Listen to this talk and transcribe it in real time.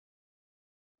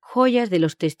Joyas de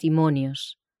los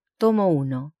Testimonios, tomo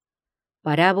 1.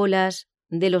 Parábolas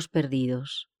de los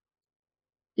perdidos.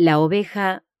 La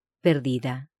oveja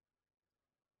perdida.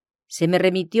 Se me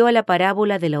remitió a la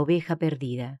parábola de la oveja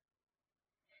perdida.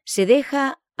 Se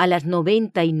deja a las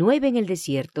 99 en el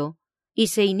desierto y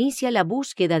se inicia la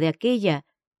búsqueda de aquella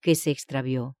que se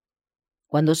extravió.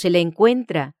 Cuando se la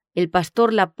encuentra, el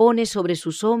pastor la pone sobre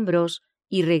sus hombros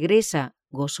y regresa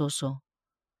gozoso.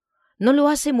 No lo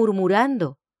hace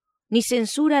murmurando, ni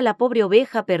censura a la pobre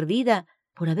oveja perdida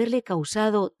por haberle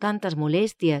causado tantas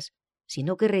molestias,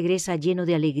 sino que regresa lleno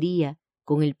de alegría,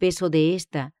 con el peso de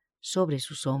ésta sobre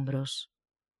sus hombros.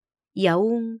 Y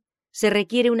aún se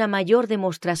requiere una mayor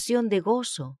demostración de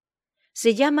gozo.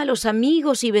 Se llama a los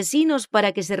amigos y vecinos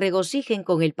para que se regocijen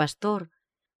con el pastor,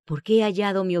 porque he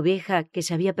hallado mi oveja que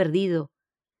se había perdido.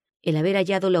 El haber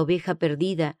hallado la oveja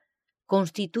perdida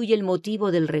constituye el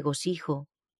motivo del regocijo.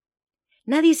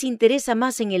 Nadie se interesa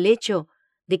más en el hecho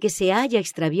de que se haya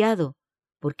extraviado,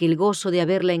 porque el gozo de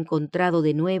haberla encontrado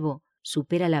de nuevo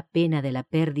supera la pena de la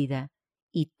pérdida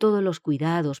y todos los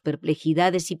cuidados,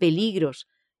 perplejidades y peligros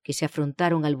que se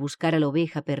afrontaron al buscar a la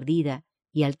oveja perdida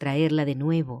y al traerla de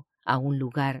nuevo a un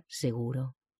lugar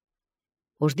seguro.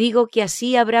 Os digo que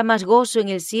así habrá más gozo en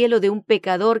el cielo de un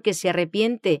pecador que se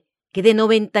arrepiente que de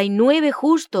 99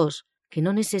 justos que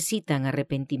no necesitan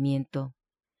arrepentimiento.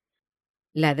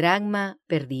 La dracma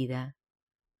perdida.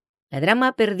 La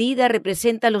dracma perdida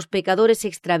representa a los pecadores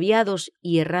extraviados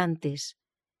y errantes.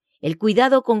 El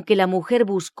cuidado con que la mujer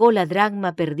buscó la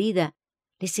dracma perdida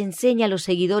les enseña a los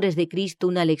seguidores de Cristo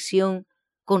una lección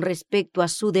con respecto a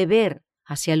su deber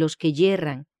hacia los que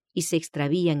yerran y se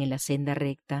extravían en la senda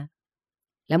recta.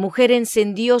 La mujer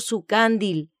encendió su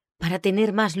candil para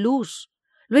tener más luz,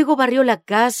 luego barrió la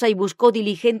casa y buscó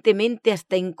diligentemente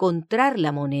hasta encontrar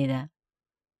la moneda.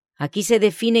 Aquí se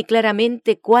define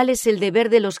claramente cuál es el deber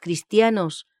de los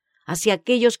cristianos hacia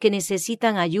aquellos que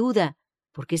necesitan ayuda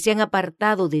porque se han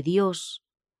apartado de Dios.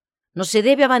 No se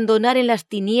debe abandonar en las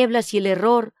tinieblas y el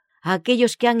error a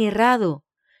aquellos que han errado,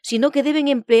 sino que deben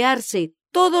emplearse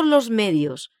todos los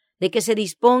medios de que se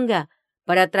disponga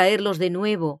para traerlos de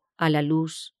nuevo a la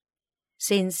luz.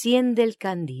 Se enciende el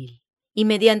candil y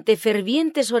mediante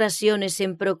fervientes oraciones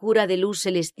en procura de luz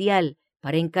celestial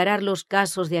para encarar los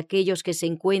casos de aquellos que se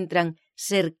encuentran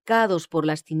cercados por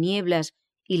las tinieblas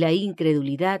y la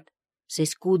incredulidad, se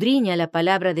escudriña la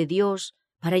palabra de Dios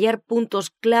para hallar puntos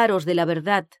claros de la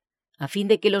verdad, a fin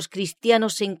de que los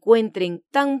cristianos se encuentren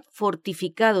tan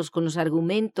fortificados con los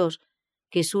argumentos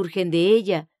que surgen de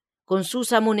ella, con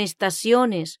sus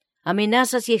amonestaciones,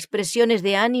 amenazas y expresiones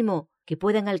de ánimo que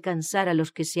puedan alcanzar a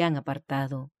los que se han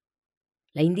apartado.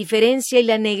 La indiferencia y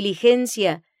la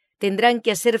negligencia tendrán que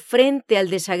hacer frente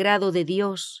al desagrado de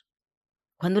Dios.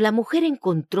 Cuando la mujer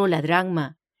encontró la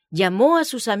dracma, llamó a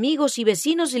sus amigos y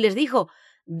vecinos y les dijo: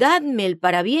 «Dadme el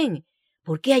parabién,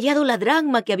 porque he hallado la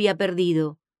dracma que había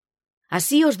perdido».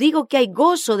 Así os digo que hay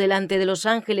gozo delante de los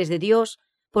ángeles de Dios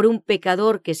por un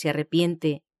pecador que se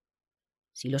arrepiente.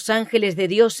 Si los ángeles de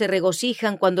Dios se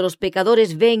regocijan cuando los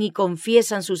pecadores ven y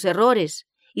confiesan sus errores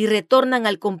y retornan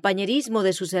al compañerismo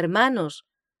de sus hermanos,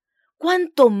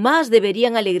 ¿cuánto más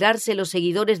deberían alegrarse los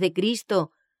seguidores de Cristo,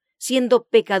 siendo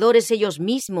pecadores ellos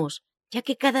mismos, ya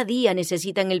que cada día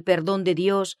necesitan el perdón de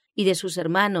Dios y de sus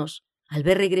hermanos, al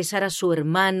ver regresar a su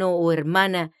hermano o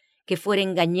hermana que fuera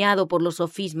engañado por los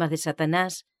sofismas de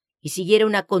Satanás y siguiera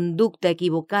una conducta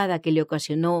equivocada que le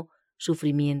ocasionó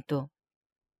sufrimiento?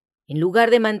 En lugar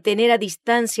de mantener a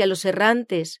distancia a los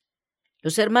errantes,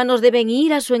 los hermanos deben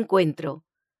ir a su encuentro.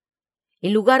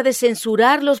 En lugar de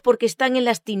censurarlos porque están en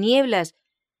las tinieblas,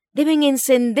 deben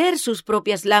encender sus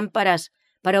propias lámparas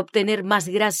para obtener más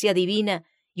gracia divina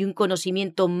y un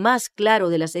conocimiento más claro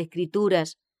de las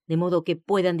Escrituras, de modo que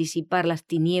puedan disipar las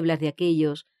tinieblas de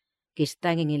aquellos que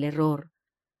están en el error,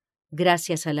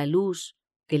 gracias a la luz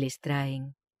que les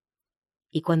traen.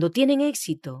 Y cuando tienen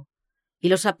éxito, y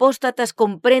los apóstatas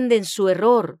comprenden su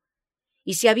error,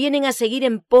 y se avienen a seguir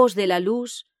en pos de la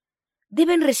luz,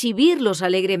 deben recibirlos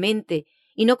alegremente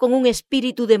y no con un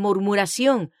espíritu de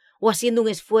murmuración o haciendo un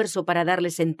esfuerzo para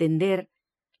darles a entender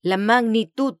la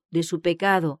magnitud de su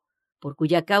pecado, por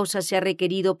cuya causa se ha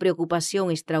requerido preocupación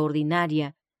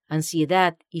extraordinaria,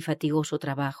 ansiedad y fatigoso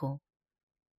trabajo.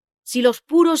 Si los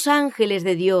puros ángeles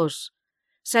de Dios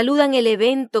saludan el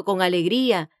evento con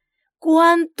alegría,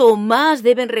 ¿cuánto más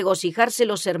deben regocijarse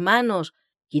los hermanos,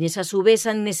 quienes a su vez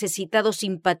han necesitado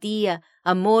simpatía,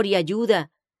 amor y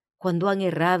ayuda, cuando han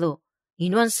errado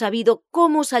y no han sabido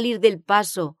cómo salir del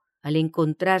paso al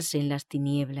encontrarse en las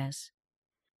tinieblas?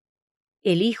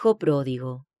 El hijo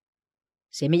pródigo.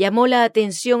 Se me llamó la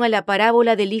atención a la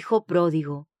parábola del hijo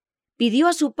pródigo. pidió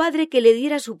a su padre que le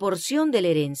diera su porción de la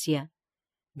herencia.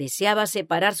 Deseaba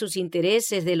separar sus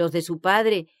intereses de los de su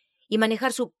padre y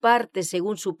manejar su parte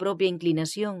según su propia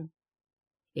inclinación.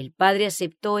 El padre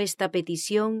aceptó esta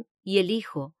petición y el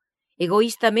hijo,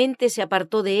 egoístamente, se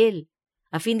apartó de él,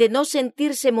 a fin de no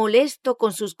sentirse molesto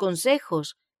con sus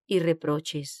consejos y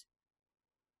reproches.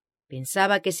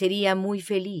 Pensaba que sería muy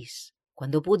feliz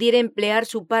cuando pudiera emplear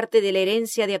su parte de la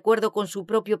herencia de acuerdo con su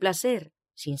propio placer,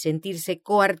 sin sentirse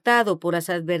coartado por las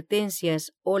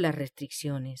advertencias o las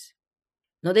restricciones.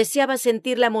 No deseaba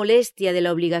sentir la molestia de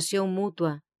la obligación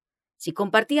mutua. Si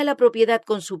compartía la propiedad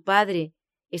con su padre,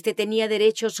 éste tenía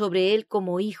derecho sobre él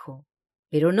como hijo,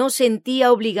 pero no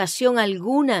sentía obligación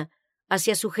alguna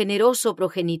hacia su generoso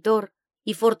progenitor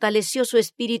y fortaleció su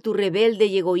espíritu rebelde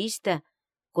y egoísta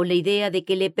con la idea de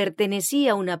que le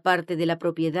pertenecía una parte de la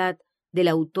propiedad del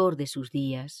autor de sus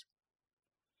días.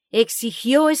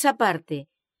 Exigió esa parte,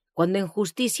 cuando en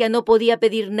justicia no podía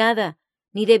pedir nada,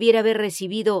 ni debiera haber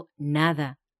recibido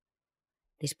nada.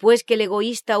 Después que el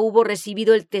egoísta hubo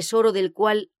recibido el tesoro del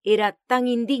cual era tan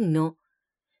indigno,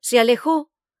 se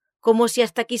alejó, como si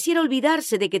hasta quisiera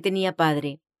olvidarse de que tenía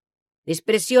padre.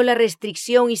 Despreció la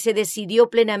restricción y se decidió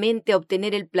plenamente a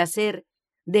obtener el placer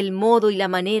del modo y la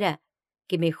manera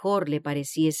que mejor le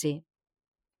pareciese.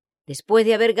 Después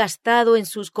de haber gastado en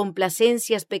sus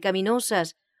complacencias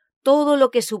pecaminosas todo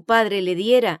lo que su padre le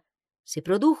diera, se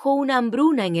produjo una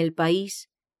hambruna en el país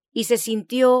y se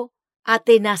sintió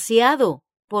atenaceado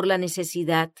por la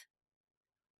necesidad.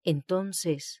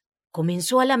 Entonces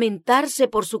comenzó a lamentarse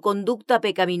por su conducta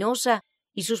pecaminosa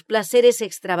y sus placeres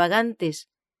extravagantes,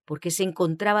 porque se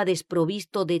encontraba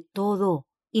desprovisto de todo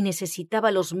y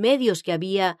necesitaba los medios que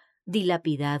había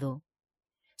dilapidado.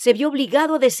 Se vio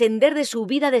obligado a descender de su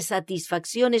vida de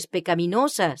satisfacciones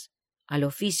pecaminosas al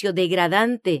oficio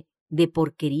degradante de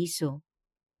porquerizo.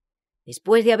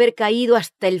 Después de haber caído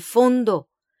hasta el fondo,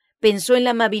 pensó en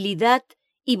la amabilidad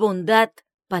y bondad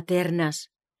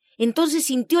paternas. Entonces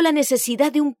sintió la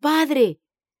necesidad de un padre.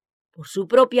 Por su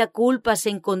propia culpa se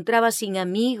encontraba sin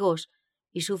amigos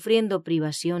y sufriendo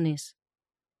privaciones.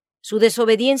 Su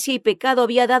desobediencia y pecado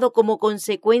había dado como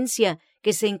consecuencia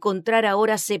que se encontrara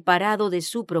ahora separado de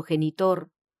su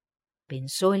progenitor.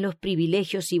 Pensó en los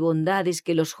privilegios y bondades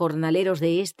que los jornaleros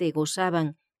de éste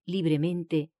gozaban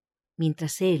libremente,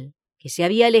 mientras él, que se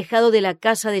había alejado de la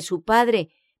casa de su padre,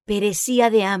 perecía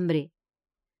de hambre.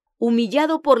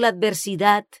 Humillado por la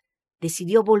adversidad,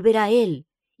 decidió volver a él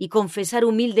y confesar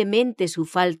humildemente su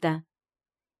falta.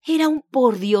 Era un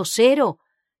pordiosero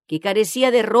que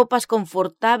carecía de ropas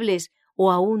confortables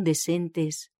o aún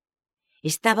decentes.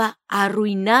 Estaba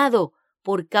arruinado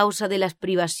por causa de las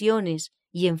privaciones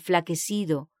y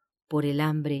enflaquecido por el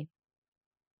hambre.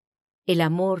 El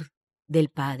amor del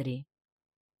padre.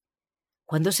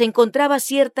 Cuando se encontraba a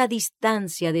cierta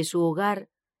distancia de su hogar,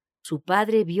 su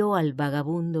padre vio al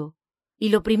vagabundo y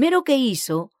lo primero que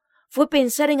hizo fue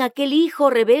pensar en aquel hijo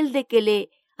rebelde que le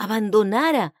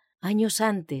abandonara años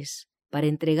antes para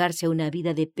entregarse a una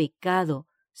vida de pecado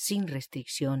sin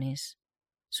restricciones.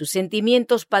 Sus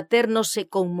sentimientos paternos se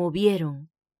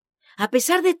conmovieron. A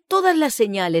pesar de todas las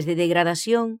señales de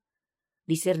degradación,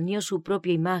 discernió su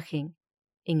propia imagen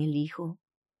en el hijo.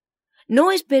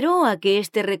 No esperó a que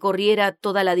éste recorriera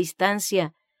toda la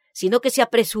distancia, sino que se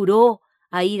apresuró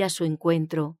a ir a su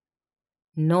encuentro.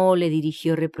 No le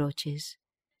dirigió reproches,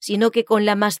 sino que con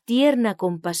la más tierna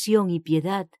compasión y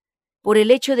piedad, por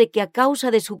el hecho de que a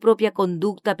causa de su propia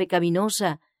conducta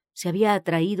pecaminosa se había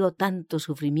atraído tantos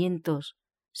sufrimientos,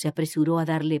 se apresuró a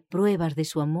darle pruebas de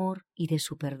su amor y de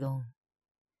su perdón.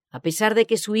 A pesar de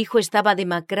que su hijo estaba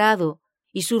demacrado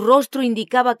y su rostro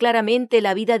indicaba claramente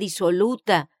la vida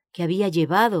disoluta que había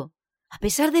llevado, a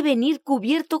pesar de venir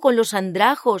cubierto con los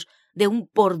andrajos de un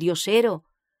pordiosero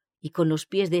y con los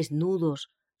pies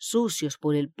desnudos, sucios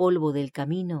por el polvo del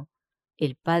camino,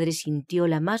 el padre sintió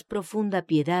la más profunda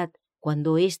piedad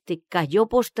cuando éste cayó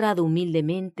postrado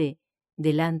humildemente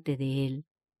delante de él.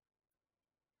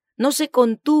 No se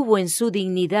contuvo en su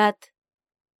dignidad,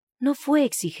 no fue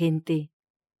exigente,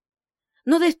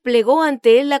 no desplegó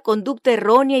ante él la conducta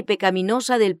errónea y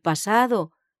pecaminosa del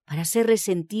pasado para hacerle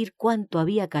sentir cuánto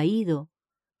había caído.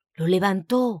 Lo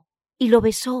levantó y lo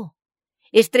besó,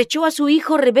 estrechó a su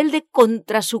hijo rebelde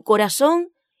contra su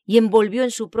corazón y envolvió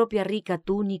en su propia rica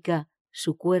túnica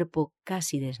su cuerpo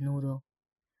casi desnudo.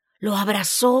 Lo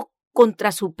abrazó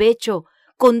contra su pecho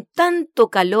con tanto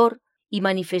calor y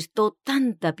manifestó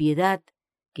tanta piedad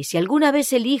que si alguna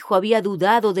vez el hijo había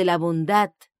dudado de la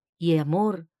bondad y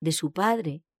amor de su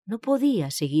padre, no podía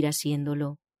seguir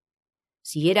haciéndolo.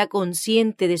 Si era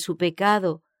consciente de su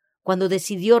pecado cuando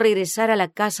decidió regresar a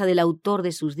la casa del autor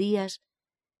de sus días,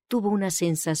 tuvo una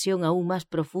sensación aún más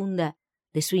profunda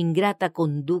de su ingrata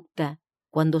conducta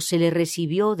cuando se le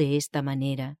recibió de esta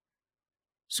manera.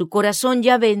 Su corazón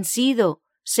ya vencido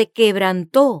se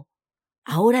quebrantó,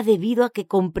 ahora debido a que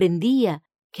comprendía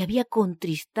que había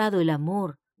contristado el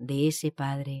amor de ese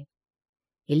padre.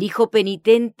 El hijo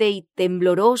penitente y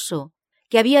tembloroso,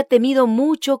 que había temido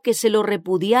mucho que se lo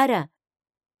repudiara,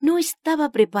 no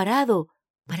estaba preparado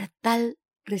para tal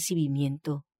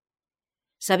recibimiento.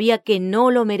 Sabía que no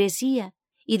lo merecía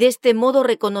y de este modo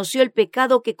reconoció el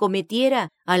pecado que cometiera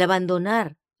al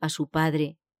abandonar a su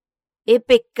padre. He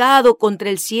pecado contra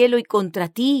el cielo y contra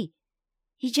ti,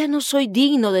 y ya no soy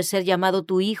digno de ser llamado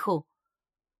tu hijo.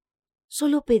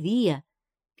 Solo pedía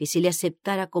que se le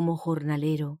aceptara como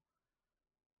jornalero.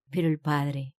 Pero el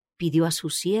padre pidió a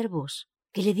sus siervos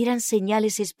que le dieran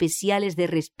señales especiales de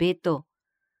respeto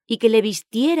y que le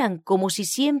vistieran como si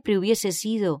siempre hubiese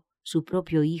sido su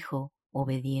propio hijo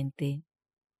obediente.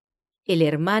 El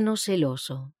hermano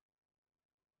celoso.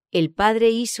 El padre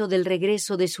hizo del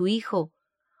regreso de su hijo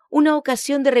una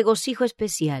ocasión de regocijo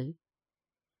especial.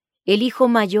 El hijo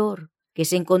mayor, que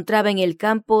se encontraba en el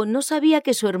campo, no sabía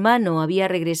que su hermano había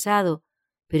regresado,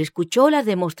 pero escuchó las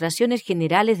demostraciones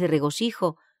generales de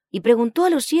regocijo y preguntó a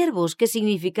los siervos qué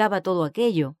significaba todo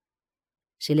aquello.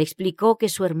 Se le explicó que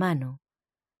su hermano,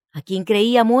 a quien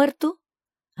creía muerto,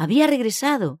 había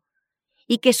regresado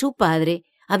y que su padre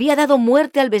había dado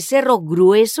muerte al becerro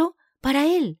grueso para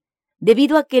él,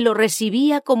 debido a que lo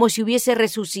recibía como si hubiese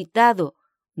resucitado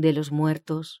de los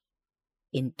muertos.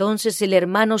 Entonces el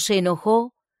hermano se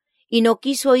enojó y no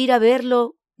quiso ir a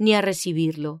verlo ni a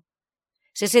recibirlo.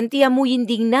 Se sentía muy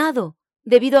indignado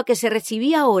debido a que se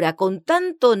recibía ahora con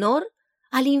tanto honor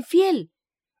al infiel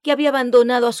que había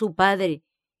abandonado a su padre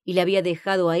y le había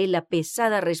dejado a él la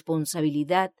pesada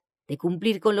responsabilidad de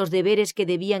cumplir con los deberes que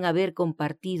debían haber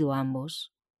compartido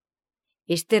ambos.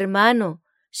 Este hermano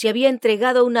se había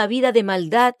entregado a una vida de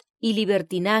maldad y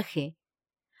libertinaje.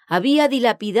 Había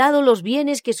dilapidado los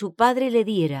bienes que su padre le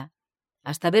diera,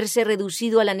 hasta verse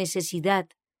reducido a la necesidad,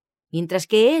 mientras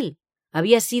que él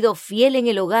había sido fiel en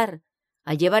el hogar,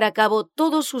 a llevar a cabo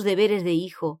todos sus deberes de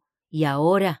hijo, y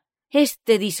ahora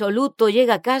este disoluto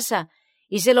llega a casa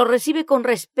y se lo recibe con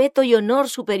respeto y honor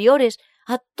superiores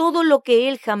a todo lo que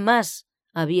él jamás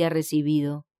había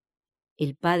recibido.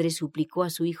 El padre suplicó a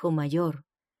su hijo mayor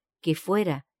que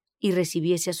fuera y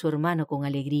recibiese a su hermano con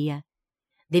alegría,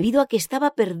 debido a que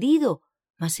estaba perdido,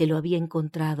 mas se lo había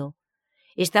encontrado.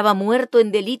 Estaba muerto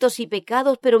en delitos y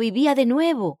pecados, pero vivía de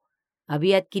nuevo.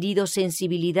 Había adquirido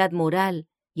sensibilidad moral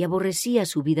y aborrecía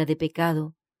su vida de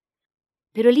pecado.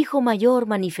 Pero el hijo mayor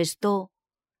manifestó: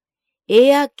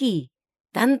 «He aquí,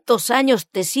 tantos años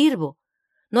te sirvo,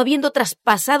 no habiendo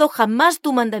traspasado jamás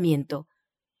tu mandamiento,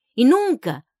 y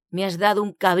nunca me has dado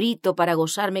un cabrito para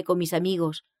gozarme con mis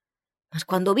amigos. Mas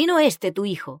cuando vino tu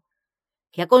hijo,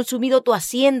 que ha consumido tu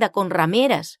hacienda con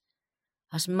rameras,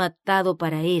 has matado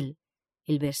para él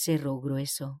el becerro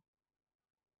grueso».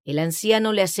 El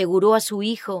anciano le aseguró a su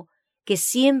hijo que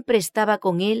siempre estaba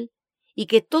con él y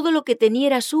que todo lo que tenía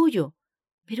era suyo,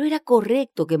 pero era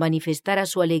correcto que manifestara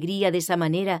su alegría de esa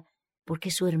manera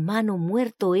porque su hermano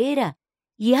muerto era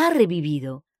y ha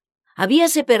revivido.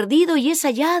 Habíase perdido y es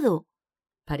hallado.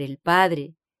 Para el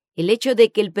padre, el hecho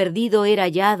de que el perdido era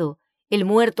hallado, el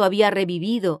muerto había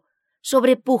revivido,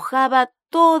 sobrepujaba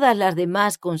todas las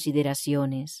demás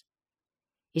consideraciones.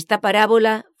 Esta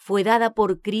parábola fue dada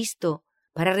por Cristo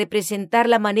para representar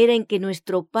la manera en que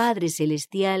nuestro Padre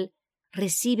Celestial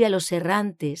recibe a los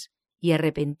errantes y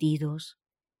arrepentidos.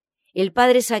 El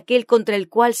Padre es aquel contra el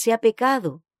cual se ha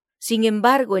pecado. Sin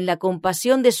embargo, en la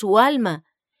compasión de su alma,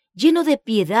 lleno de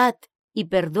piedad y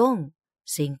perdón,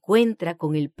 se encuentra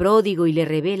con el pródigo y le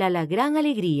revela la gran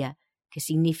alegría que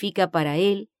significa para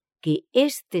él que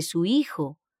su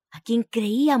hijo, a quien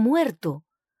creía muerto,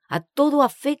 a todo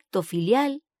afecto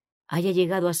filial, haya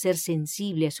llegado a ser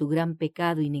sensible a su gran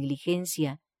pecado y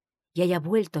negligencia y haya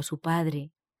vuelto a su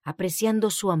padre, apreciando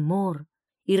su amor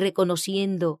y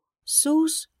reconociendo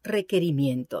sus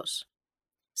requerimientos.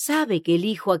 Sabe que el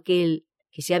hijo aquel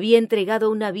que se había entregado a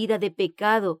una vida de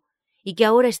pecado y que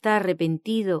ahora está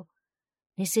arrepentido,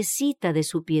 necesita de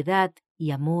su piedad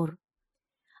y amor.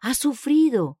 Ha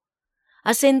sufrido,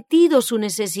 ha sentido su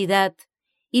necesidad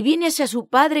y viene hacia su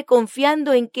padre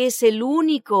confiando en que es el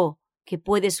único que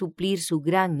puede suplir su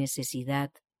gran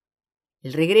necesidad.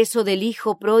 El regreso del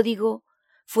hijo pródigo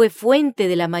fue fuente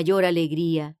de la mayor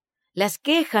alegría. Las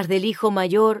quejas del hijo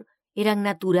mayor eran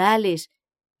naturales,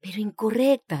 pero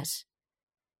incorrectas.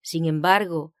 Sin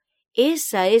embargo,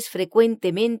 esa es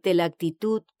frecuentemente la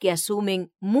actitud que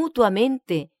asumen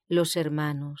mutuamente los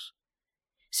hermanos.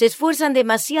 Se esfuerzan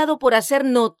demasiado por hacer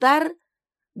notar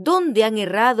dónde han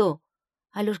errado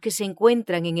a los que se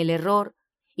encuentran en el error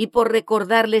y por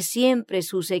recordarles siempre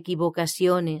sus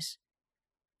equivocaciones.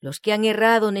 Los que han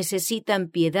errado necesitan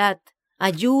piedad,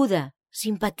 ayuda,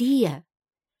 simpatía.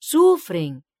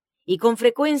 Sufren y con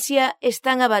frecuencia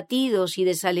están abatidos y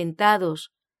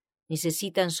desalentados.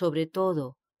 Necesitan sobre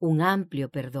todo un amplio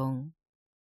perdón.